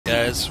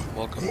guys,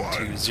 welcome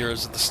to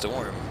Zeros of the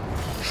Storm.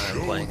 I'm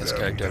playing this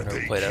character I've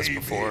never played as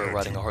before,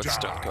 riding a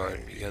Hearthstone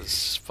card,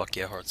 because fuck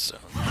yeah Hearthstone.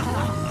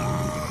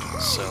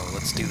 So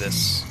let's do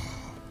this.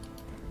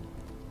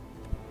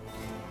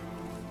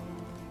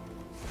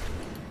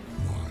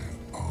 My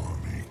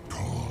army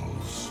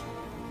calls.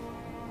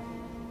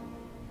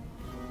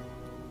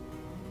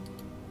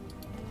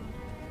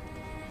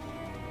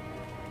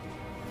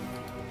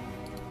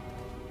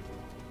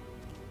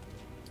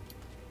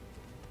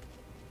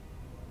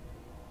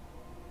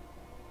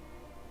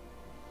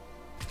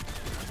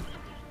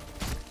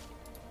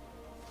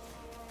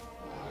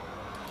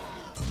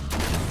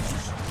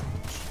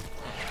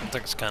 I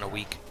think it's kind of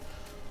weak.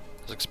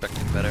 I was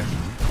expecting better.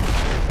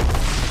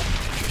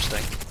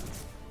 Interesting.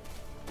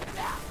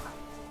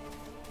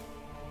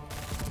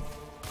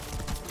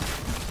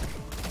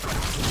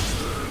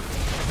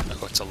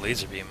 Oh, it's a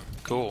laser beam.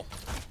 Cool.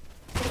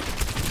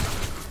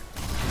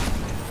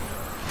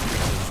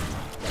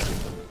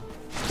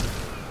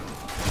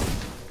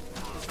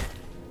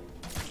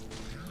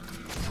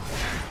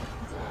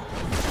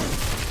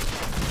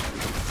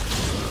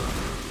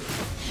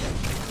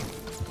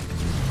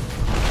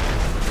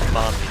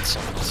 Mom needs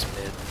someone else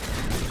mid.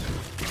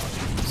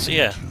 So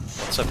yeah,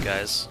 what's up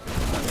guys?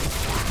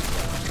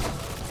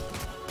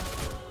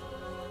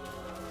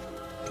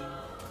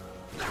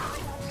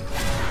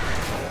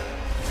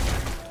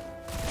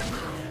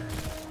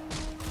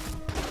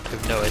 I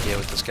have no idea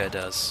what this guy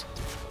does.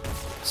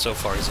 So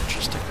far he's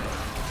interesting.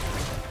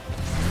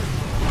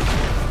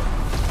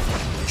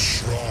 The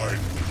shrine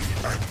will be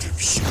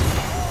active soon.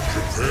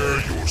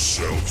 Prepare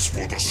yourselves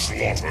for the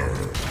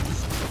slaughter.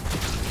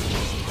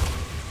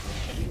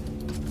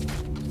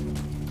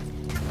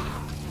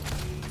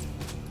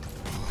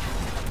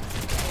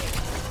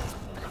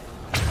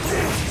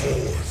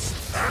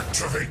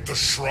 Activate the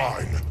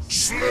shrine.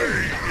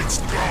 Slay its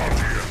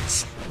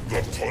guardians.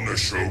 The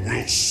Punisher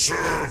will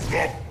serve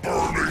the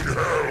burning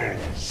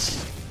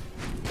hells.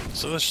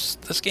 So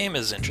this game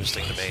is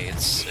interesting to me.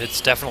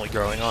 It's definitely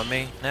growing on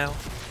me now.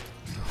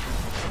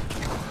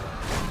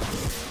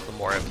 The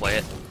more I play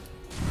it.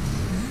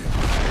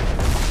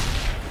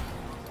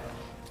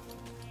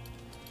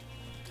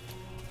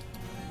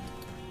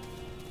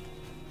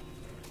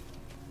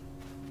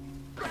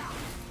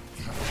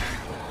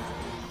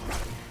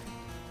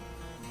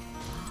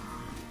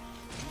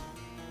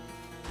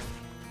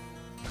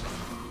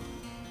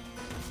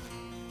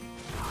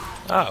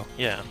 Oh,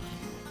 yeah.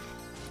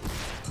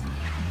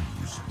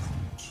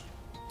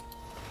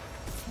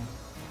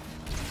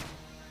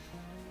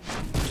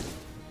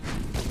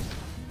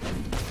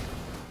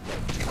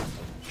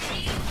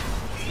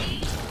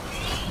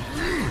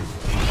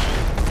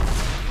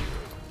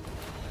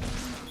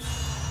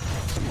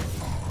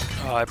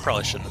 Oh, I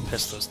probably shouldn't have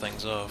pissed those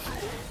things off.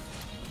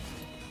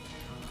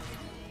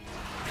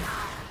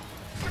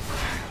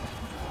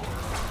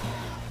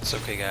 It's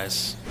okay,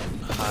 guys.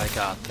 I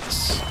got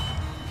this.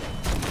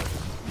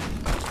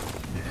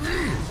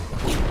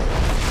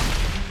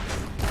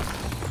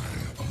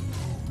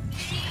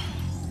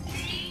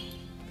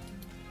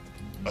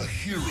 A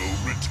hero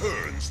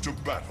returns to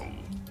battle.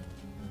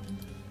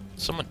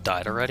 Someone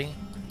died already?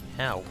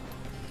 How?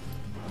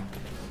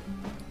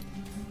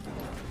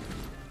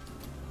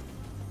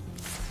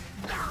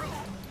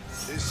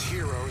 This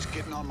hero is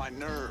getting on my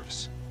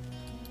nerves.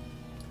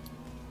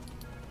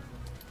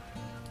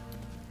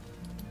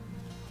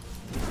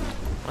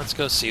 Let's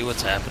go see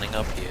what's happening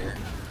up here.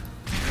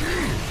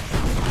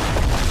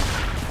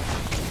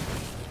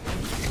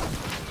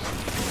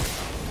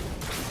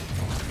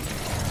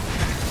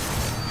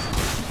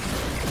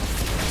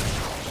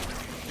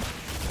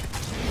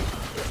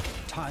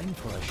 Time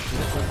for a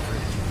shiver.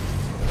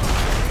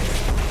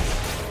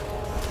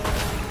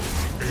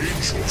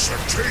 Angels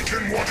have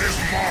taken what is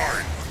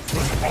mine.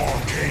 The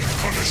arcane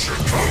Punisher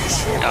comes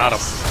for Got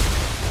us.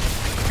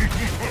 him.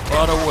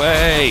 Run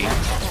away!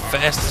 As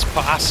fast as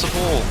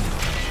possible!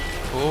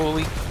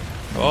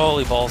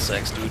 Holy ball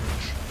sacks, dude.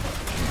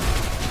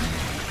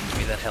 Give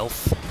me that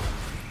health.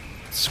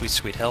 Sweet,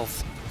 sweet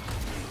health.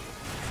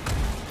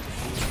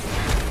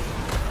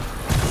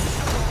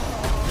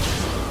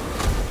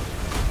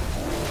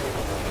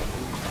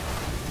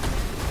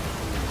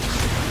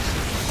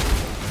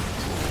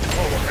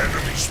 Our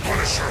enemy's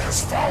Punisher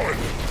has fallen,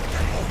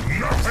 and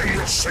nothing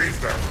will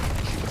save them.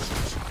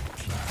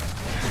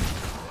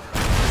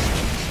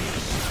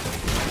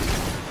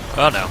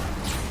 Oh no.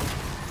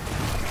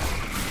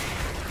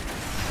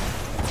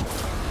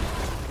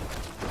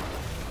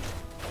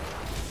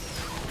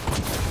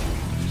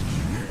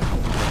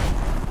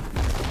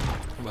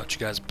 How about you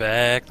guys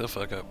back the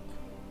fuck up?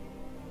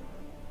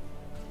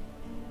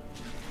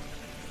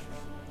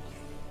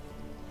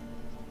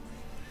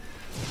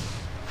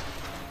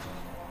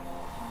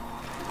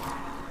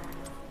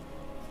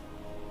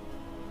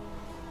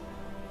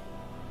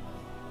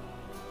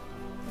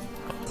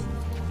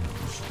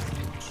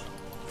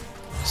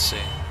 Let's see.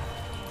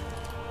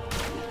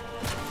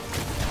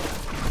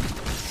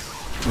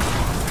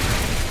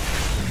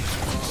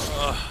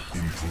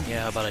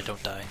 Yeah, how about I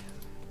don't die?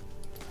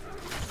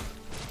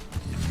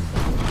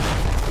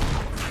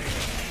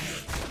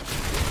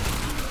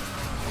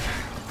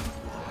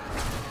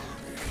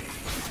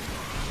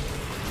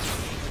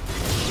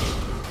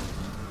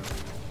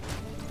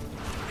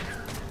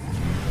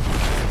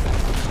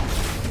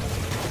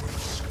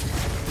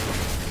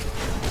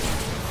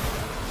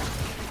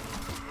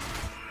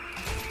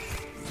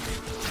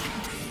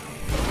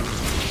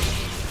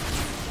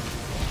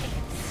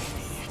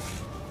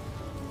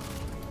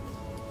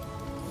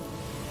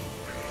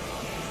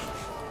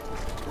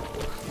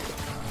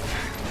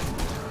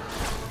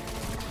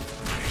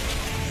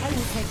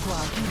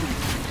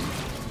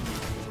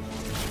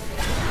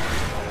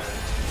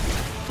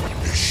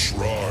 This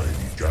shrine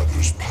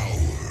gathers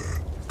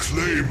power.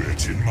 Claim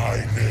it in my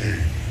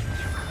name.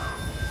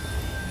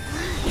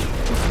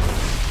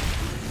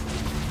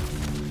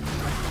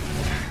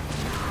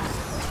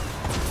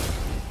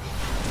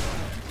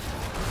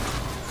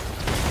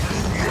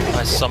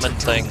 I summon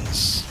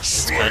things.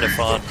 It's kind of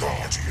fun. The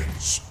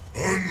Guardians.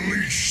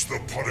 Unleash the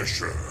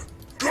Punisher.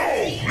 Go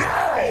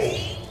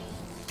now!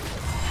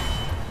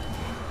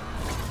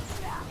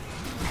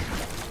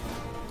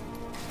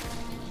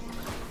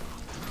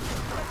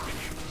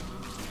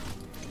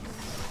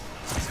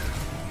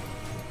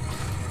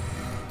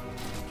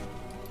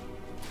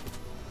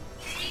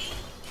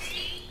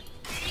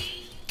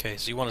 Okay,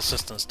 so you want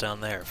assistance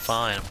down there.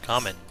 Fine, I'm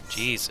coming.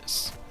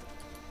 Jesus.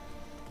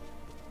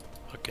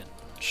 Fucking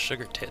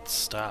sugar tits,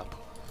 stop.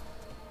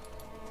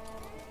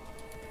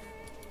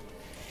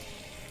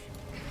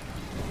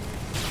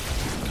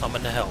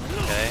 Coming to help,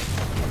 okay?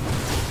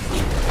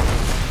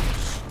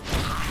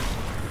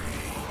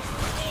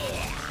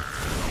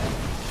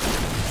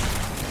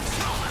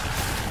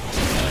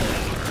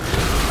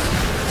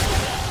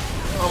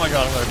 Oh my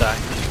god, I'm gonna die.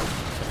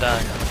 I'm gonna die,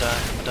 I'm gonna die,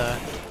 I'm gonna die.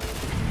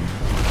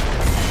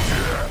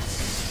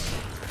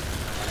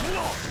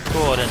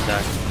 Cool, I didn't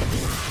die.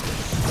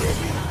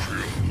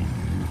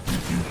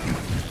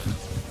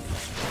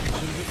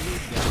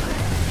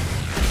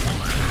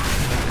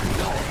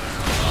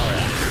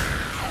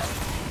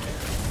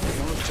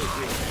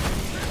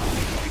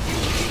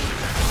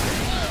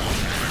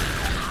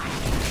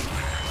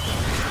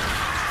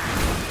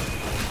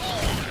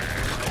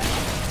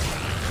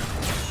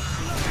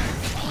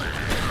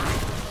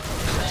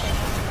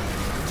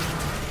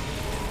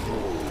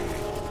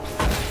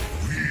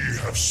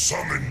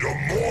 Summoned a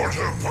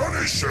mortar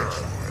Punisher!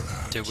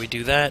 Did we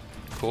do that?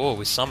 Cool,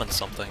 we summoned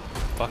something.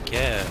 Fuck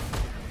yeah.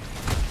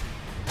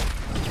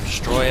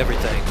 Destroy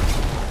everything.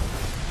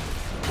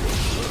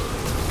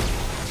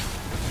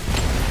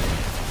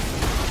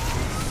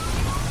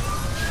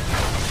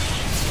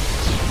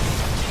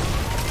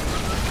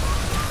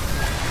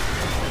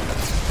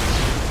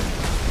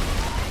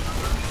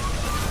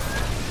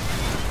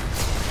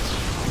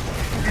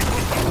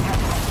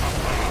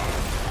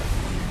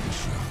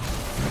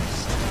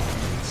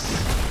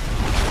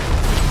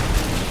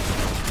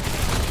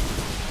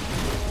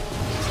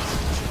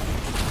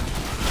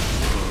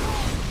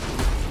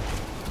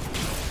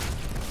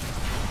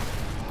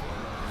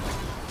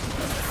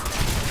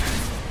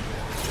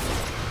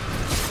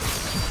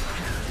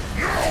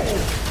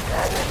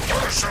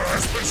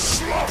 Has been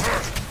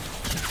slaughtered!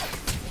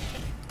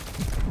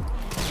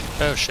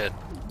 Oh shit.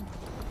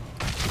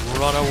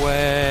 Run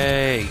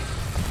away!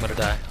 I'm gonna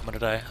die, I'm gonna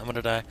die, I'm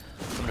gonna die,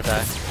 I'm gonna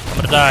die, I'm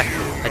gonna die!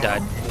 I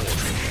died.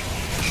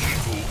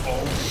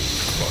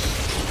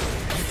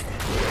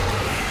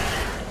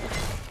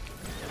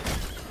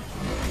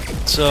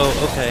 So,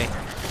 okay.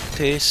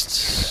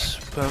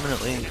 Taste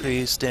permanently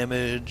increase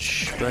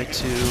damage by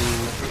 2.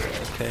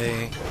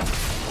 Okay.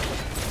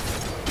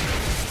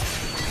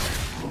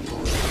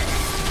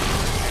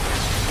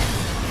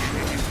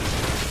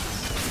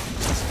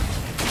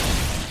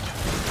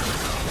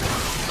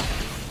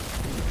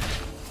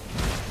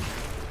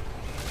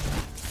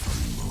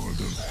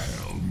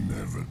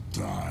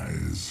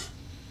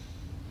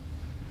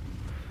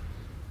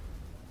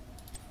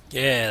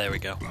 Yeah, there we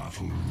go.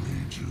 Battle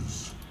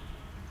rages.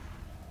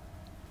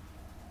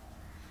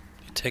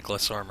 You take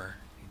less armor.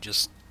 You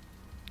just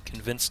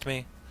convinced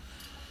me,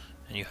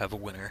 and you have a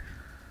winner.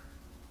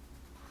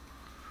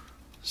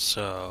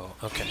 So,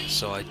 okay,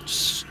 so I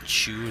just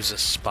choose a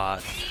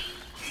spot,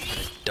 and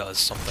it does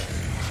something.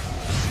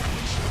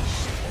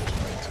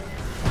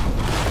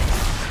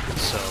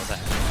 So that.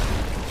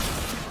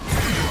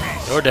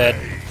 You're dead.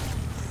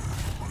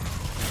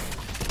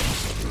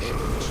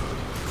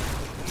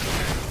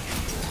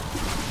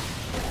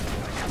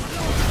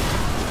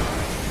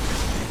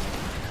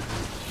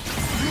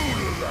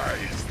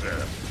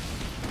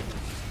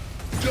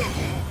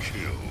 Double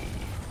kill.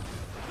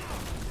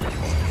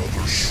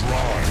 Another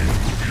shrine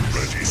will be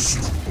ready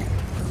soon.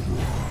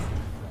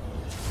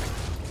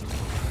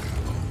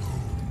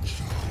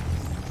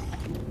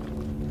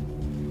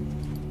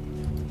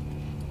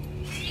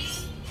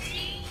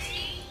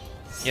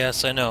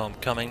 Yes, I know, I'm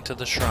coming to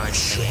the shrine.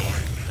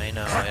 I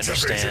know, I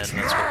understand,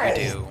 that's what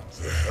we do.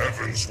 The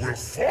heavens will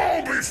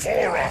fall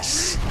before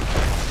us!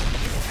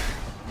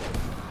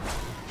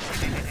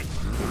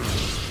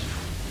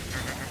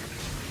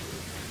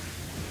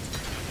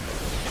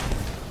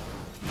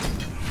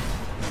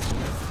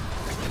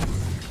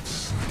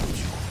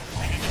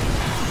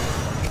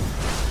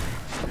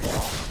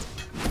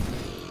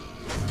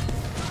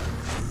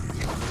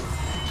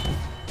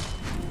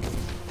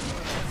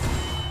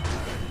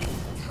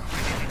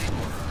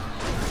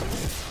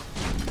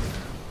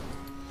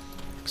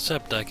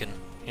 Except I can,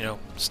 you know,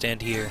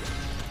 stand here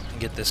and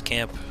get this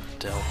camp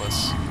to help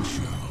us.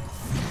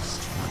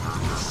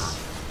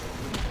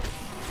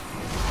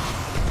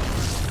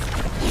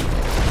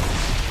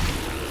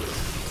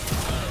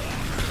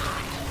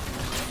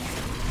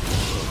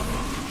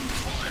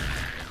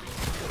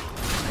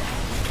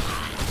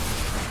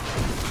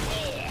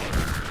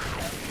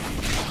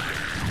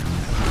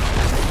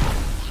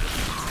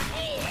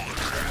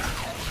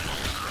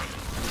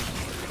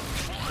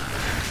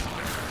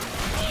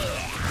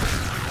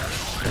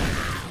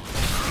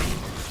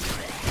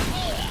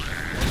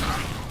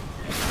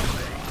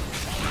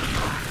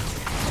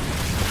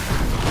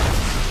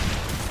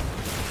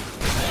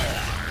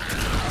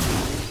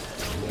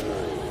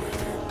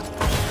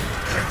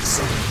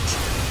 Excellent!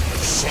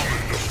 I've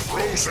summoned a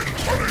frozen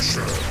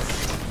Punisher!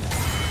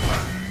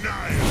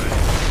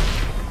 Annihilate!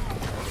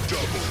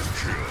 Double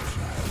kill!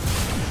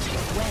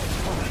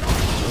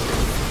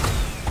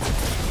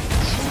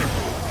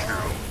 Triple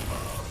kill!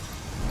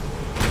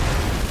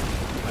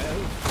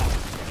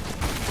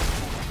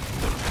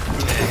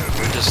 Okay,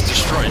 we're just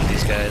destroying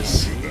these guys.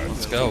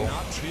 Let's go.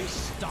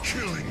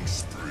 Killing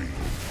spree!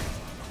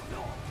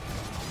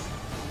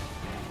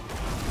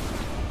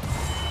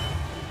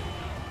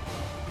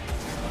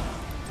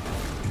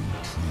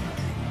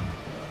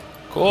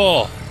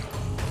 Cool.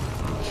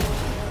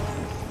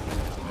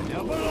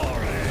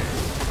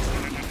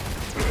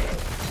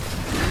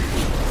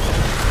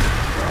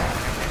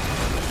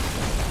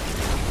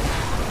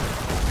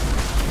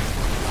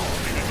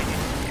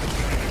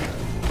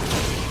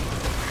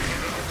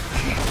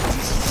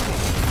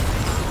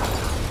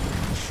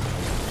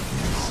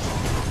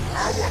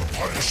 Our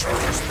Punisher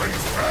has been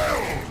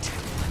felled!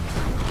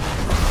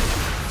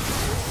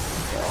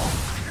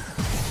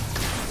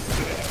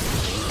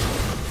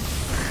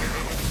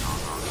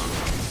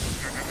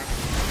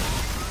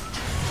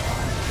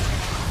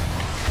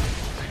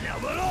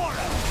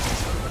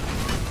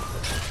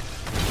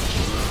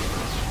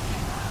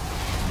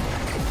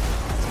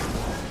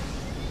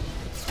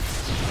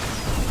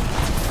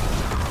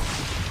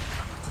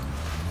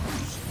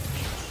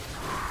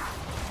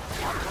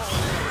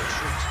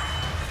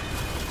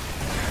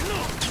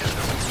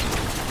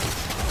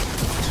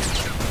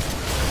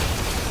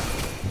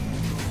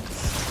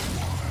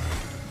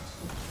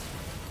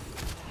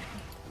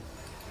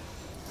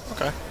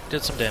 Okay,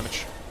 did some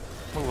damage.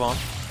 Move on.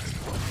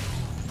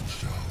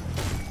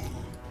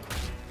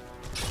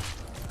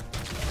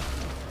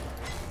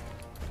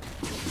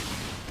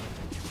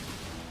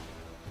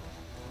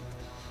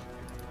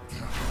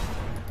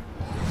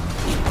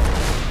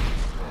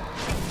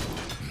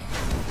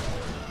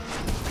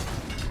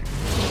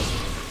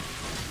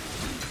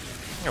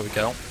 There we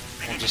go.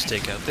 We'll just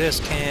take out this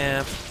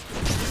camp.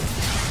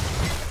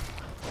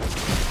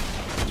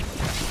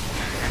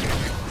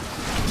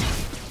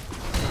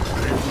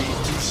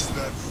 Release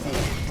that form,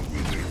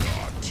 will they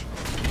not?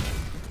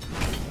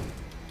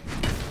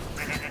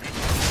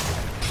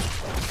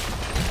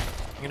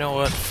 You know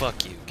what?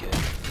 Fuck you, kid.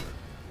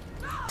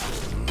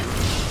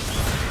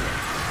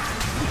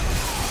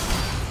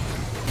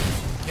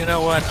 You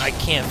know what? I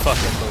can't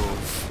fucking move.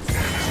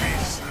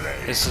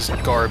 This is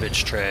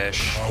garbage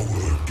trash.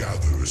 Power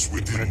gathers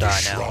within gonna the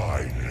die now.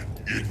 shrine.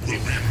 It will be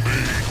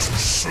made to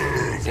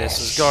serve This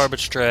us. is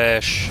garbage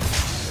trash.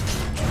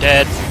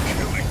 Dead.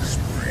 Killing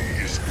spree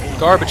is over.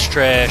 Garbage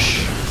trash.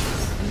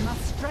 We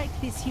must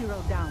strike this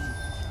hero down.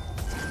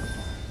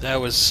 That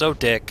was so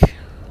dick.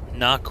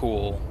 Not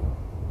cool.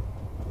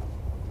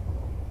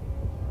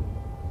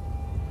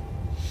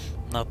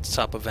 Not the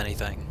top of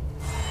anything.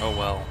 Oh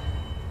well.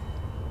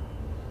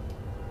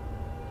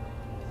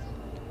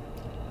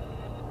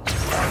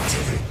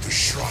 Activate the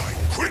shrine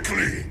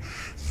quickly.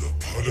 The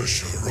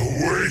Punisher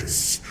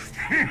awaits.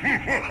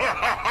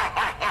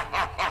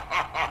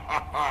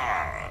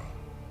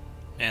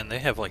 And they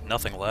have like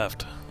nothing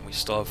left. We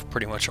still have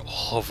pretty much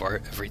all of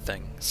our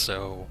everything.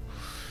 So,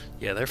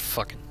 yeah, they're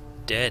fucking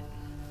dead.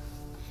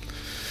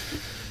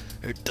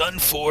 They're done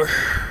for.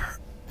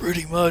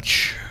 Pretty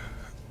much.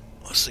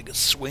 Unless they can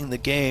swing the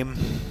game.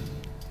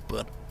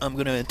 But I'm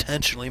gonna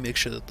intentionally make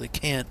sure that they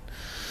can't.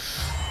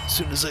 As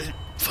soon as I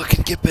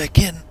fucking get back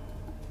in.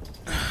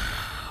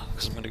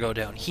 Because I'm gonna go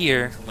down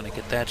here. I'm gonna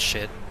get that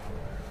shit.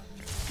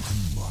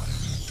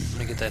 I'm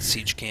gonna get that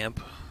siege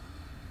camp.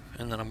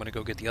 And then I'm gonna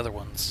go get the other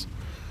ones.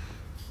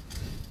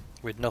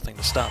 With nothing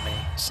to stop me.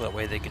 So that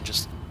way they can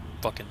just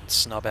fucking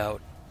snub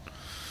out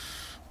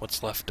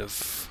what's left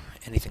of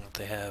anything that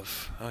they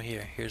have. Oh,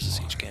 here's the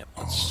siege camp.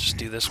 Let's just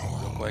do this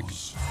one real quick.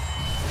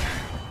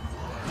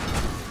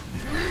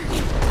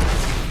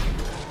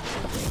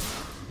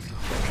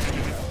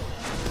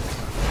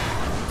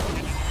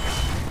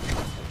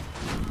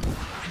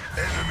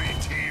 Enemy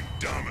team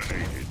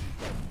dominated.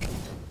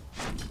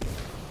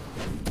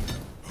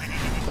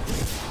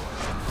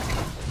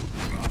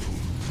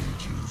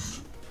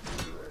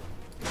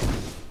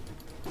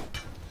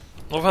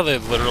 Love how they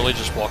literally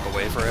just walk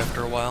away for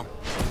after a while.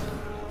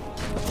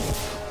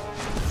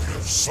 We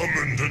have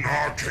summoned an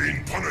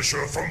arcane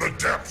Punisher from the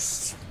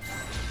depths.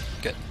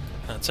 Good.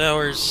 That's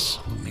ours.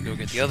 Let me go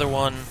get the other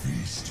one.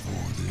 Feast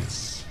for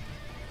this.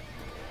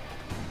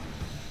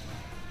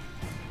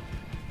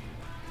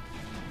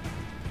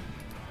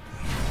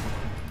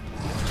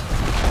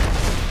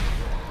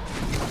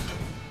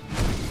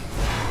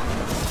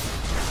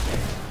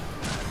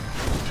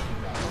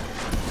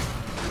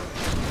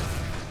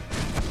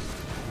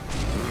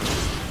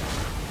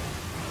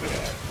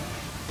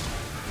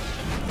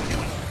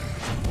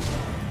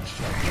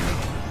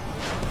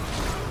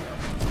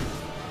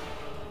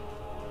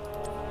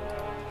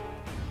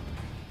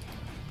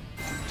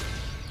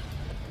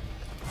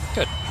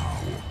 Good.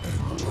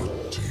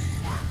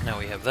 Now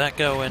we have that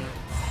going.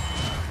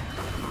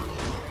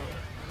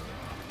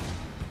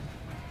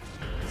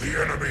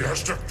 The enemy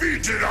has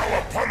defeated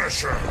our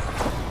Punisher.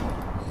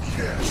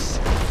 Yes.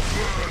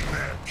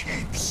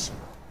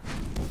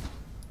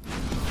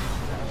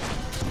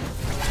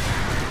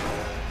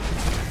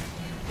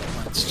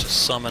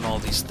 summon all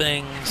these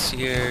things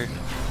here.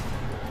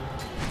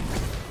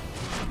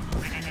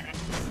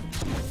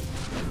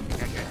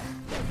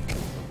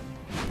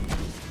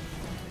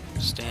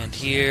 Stand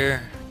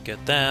here,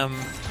 get them.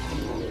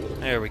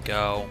 There we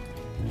go.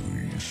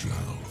 We shall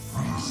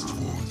feast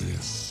for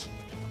this.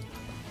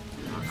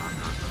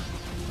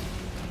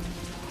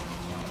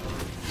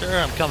 Sure,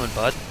 I'm coming,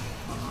 bud.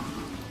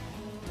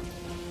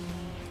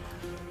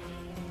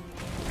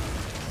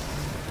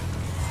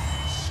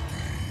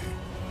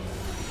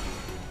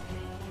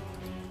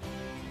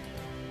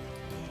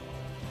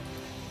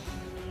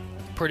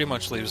 Pretty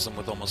much leaves them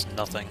with almost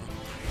nothing.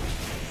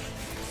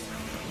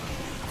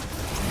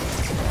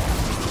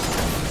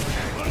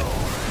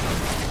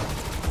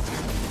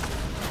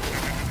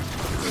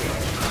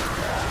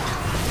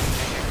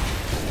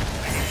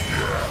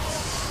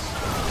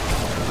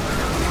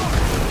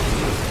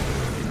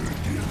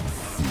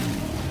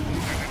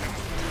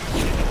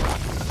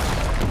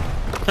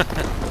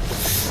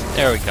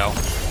 There we go.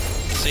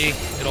 See?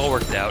 It all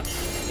worked out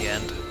in the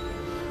end.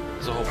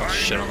 There's a whole bunch of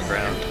shit on the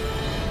ground.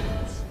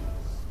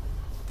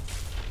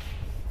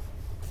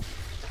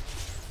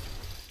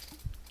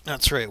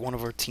 That's right, one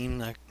of our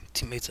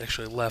teammates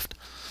actually left.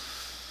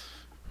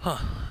 Huh.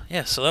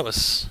 Yeah, so that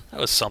was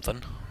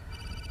something.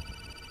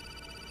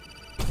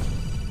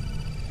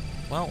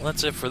 Well,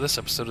 that's it for this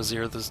episode of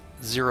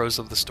Zeros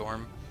of the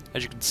Storm.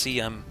 As you can see,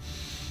 I'm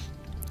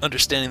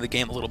understanding the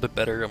game a little bit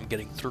better. I'm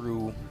getting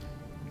through,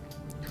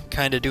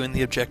 kind of doing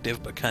the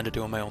objective, but kind of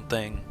doing my own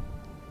thing.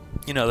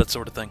 You know, that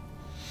sort of thing.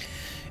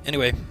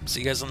 Anyway, see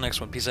you guys on the next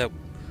one. Peace out.